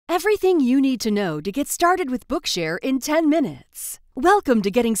Everything you need to know to get started with Bookshare in 10 minutes. Welcome to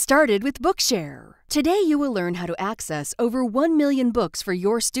Getting Started with Bookshare. Today you will learn how to access over 1 million books for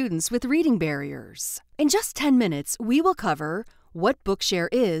your students with reading barriers. In just 10 minutes, we will cover what Bookshare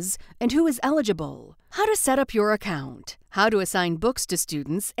is and who is eligible, how to set up your account, how to assign books to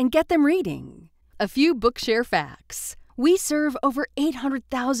students and get them reading. A few Bookshare facts. We serve over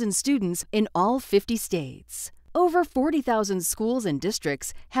 800,000 students in all 50 states. Over 40,000 schools and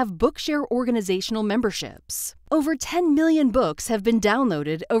districts have Bookshare organizational memberships. Over 10 million books have been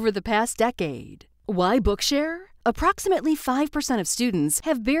downloaded over the past decade. Why Bookshare? Approximately 5% of students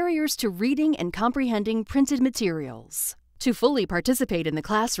have barriers to reading and comprehending printed materials. To fully participate in the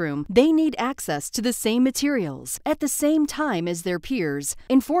classroom, they need access to the same materials at the same time as their peers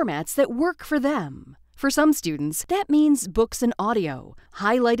in formats that work for them. For some students, that means books and audio,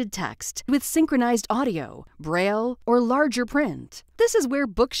 highlighted text with synchronized audio, braille, or larger print. This is where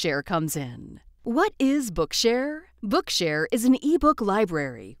Bookshare comes in. What is Bookshare? Bookshare is an ebook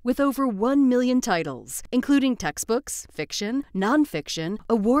library with over 1 million titles, including textbooks, fiction, nonfiction,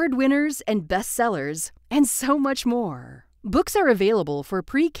 award winners, and bestsellers, and so much more. Books are available for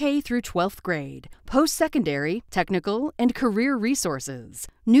pre-K through 12th grade, post-secondary, technical, and career resources,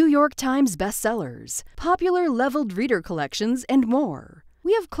 New York Times bestsellers, popular leveled reader collections, and more.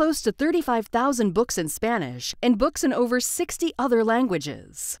 We have close to 35,000 books in Spanish and books in over 60 other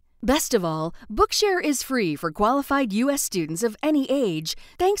languages. Best of all, Bookshare is free for qualified U.S. students of any age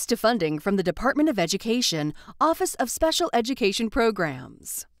thanks to funding from the Department of Education, Office of Special Education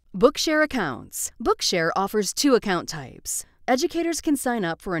Programs. Bookshare accounts. Bookshare offers 2 account types. Educators can sign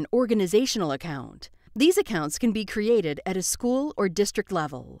up for an organizational account. These accounts can be created at a school or district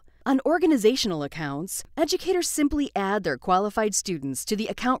level. On organizational accounts, educators simply add their qualified students to the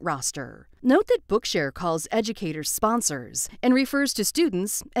account roster. Note that Bookshare calls educators sponsors and refers to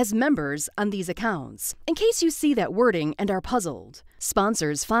students as members on these accounts, in case you see that wording and are puzzled.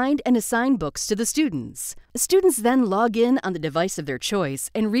 Sponsors find and assign books to the students. Students then log in on the device of their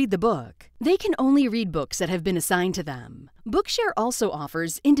choice and read the book. They can only read books that have been assigned to them. Bookshare also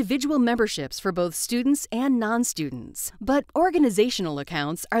offers individual memberships for both students and non-students, but organizational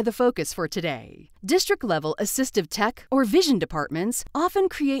accounts are the focus for today. District-level assistive tech or vision departments often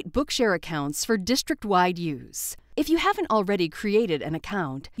create Bookshare accounts for district-wide use. If you haven't already created an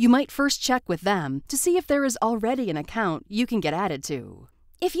account, you might first check with them to see if there is already an account you can get added to.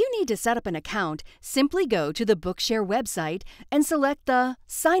 If you need to set up an account, simply go to the Bookshare website and select the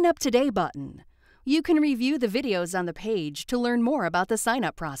Sign Up Today button. You can review the videos on the page to learn more about the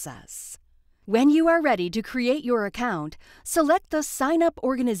sign-up process. When you are ready to create your account, select the Sign Up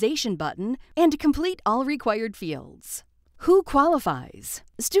Organization button and complete all required fields. Who qualifies?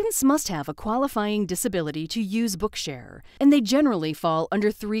 Students must have a qualifying disability to use Bookshare, and they generally fall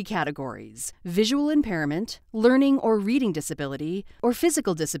under 3 categories: visual impairment, learning or reading disability, or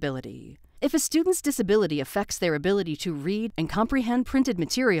physical disability. If a student's disability affects their ability to read and comprehend printed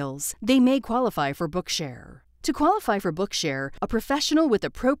materials, they may qualify for Bookshare. To qualify for Bookshare, a professional with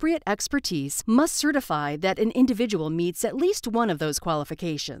appropriate expertise must certify that an individual meets at least one of those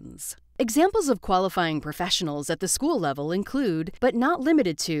qualifications. Examples of qualifying professionals at the school level include, but not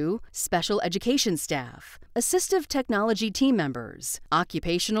limited to, special education staff, assistive technology team members,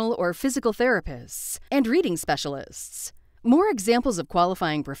 occupational or physical therapists, and reading specialists. More examples of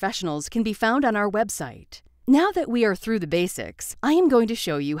qualifying professionals can be found on our website. Now that we are through the basics, I am going to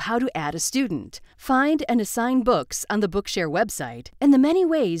show you how to add a student, find and assign books on the Bookshare website, and the many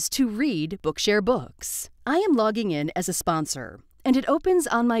ways to read Bookshare books. I am logging in as a sponsor, and it opens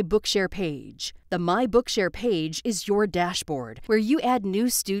on my Bookshare page. The My Bookshare page is your dashboard, where you add new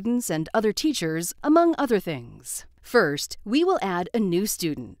students and other teachers, among other things. First, we will add a new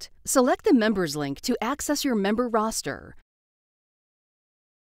student. Select the Members link to access your member roster.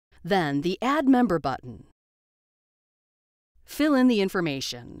 Then the Add Member button. Fill in the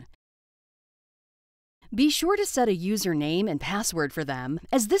information. Be sure to set a username and password for them,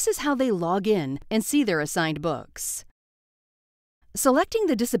 as this is how they log in and see their assigned books. Selecting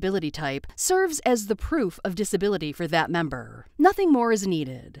the disability type serves as the proof of disability for that member. Nothing more is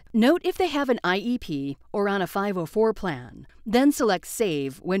needed. Note if they have an IEP or on a 504 plan, then select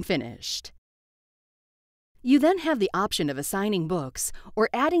Save when finished. You then have the option of assigning books or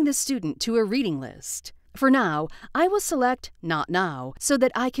adding the student to a reading list. For now, I will select Not Now so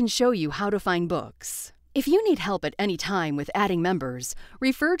that I can show you how to find books. If you need help at any time with adding members,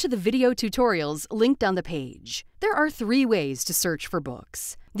 refer to the video tutorials linked on the page. There are 3 ways to search for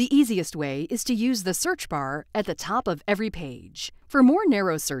books. The easiest way is to use the search bar at the top of every page. For more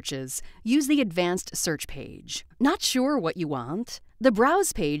narrow searches, use the advanced search page. Not sure what you want? The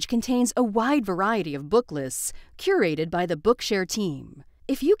Browse page contains a wide variety of book lists curated by the Bookshare team.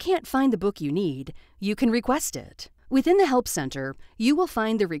 If you can't find the book you need, you can request it. Within the Help Center, you will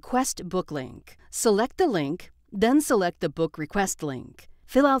find the Request Book link. Select the link, then select the Book Request link.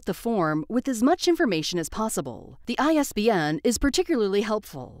 Fill out the form with as much information as possible. The ISBN is particularly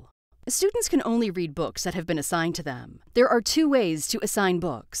helpful. Students can only read books that have been assigned to them. There are 2 ways to assign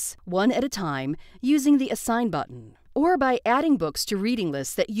books, one at a time using the Assign button, or by adding books to reading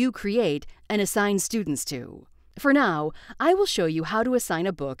lists that you create and assign students to. For now, I will show you how to assign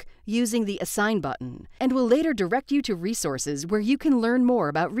a book using the Assign button, and will later direct you to resources where you can learn more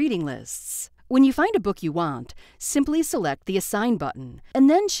about reading lists. When you find a book you want, simply select the Assign button, and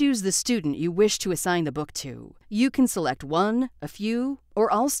then choose the student you wish to assign the book to. You can select one, a few, or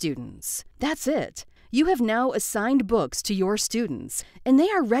all students. That's it. You have now assigned books to your students, and they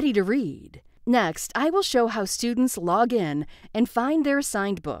are ready to read. Next, I will show how students log in and find their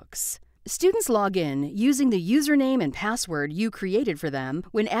assigned books. Students log in using the username and password you created for them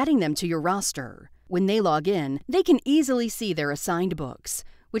when adding them to your roster. When they log in, they can easily see their assigned books,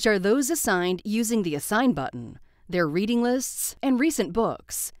 which are those assigned using the Assign button, their reading lists, and recent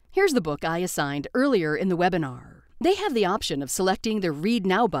books. Here's the book I assigned earlier in the webinar. They have the option of selecting the Read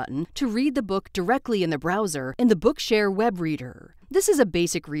Now button to read the book directly in the browser in the Bookshare web reader. This is a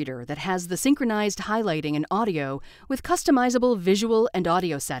basic reader that has the synchronized highlighting and audio with customizable visual and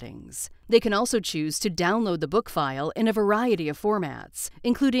audio settings. They can also choose to download the book file in a variety of formats,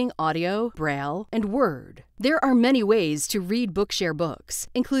 including audio, Braille, and Word. There are many ways to read Bookshare books,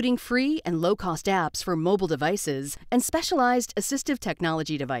 including free and low-cost apps for mobile devices and specialized assistive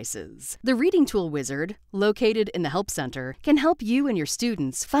technology devices. The Reading Tool Wizard, located in the Help Center, can help you and your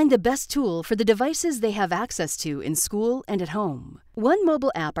students find the best tool for the devices they have access to in school and at home. One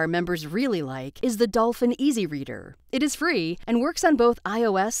mobile app our members really like is the Dolphin Easy Reader. It is free and works on both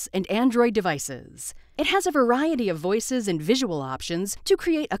iOS and Android devices. It has a variety of voices and visual options to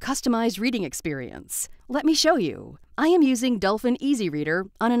create a customized reading experience. Let me show you. I am using Dolphin Easy Reader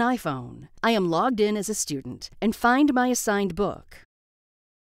on an iPhone. I am logged in as a student and find my assigned book.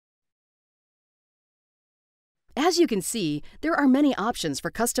 As you can see, there are many options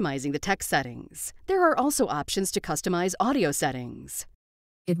for customizing the text settings. There are also options to customize audio settings.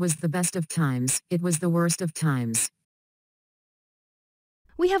 It was the best of times. It was the worst of times.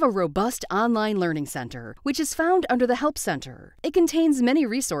 We have a robust online learning center, which is found under the Help Center. It contains many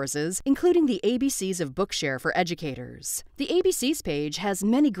resources, including the ABCs of Bookshare for educators. The ABCs page has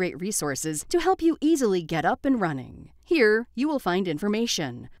many great resources to help you easily get up and running. Here, you will find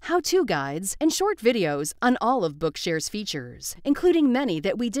information, how-to guides, and short videos on all of Bookshare's features, including many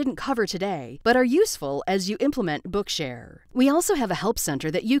that we didn't cover today, but are useful as you implement Bookshare. We also have a help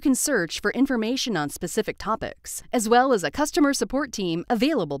center that you can search for information on specific topics, as well as a customer support team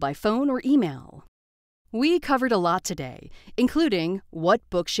available by phone or email. We covered a lot today, including what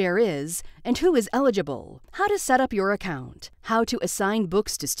Bookshare is and who is eligible, how to set up your account, how to assign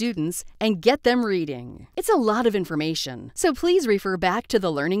books to students, and get them reading. It's a lot of information, so please refer back to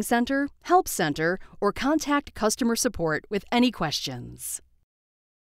the Learning Center, Help Center, or contact customer support with any questions.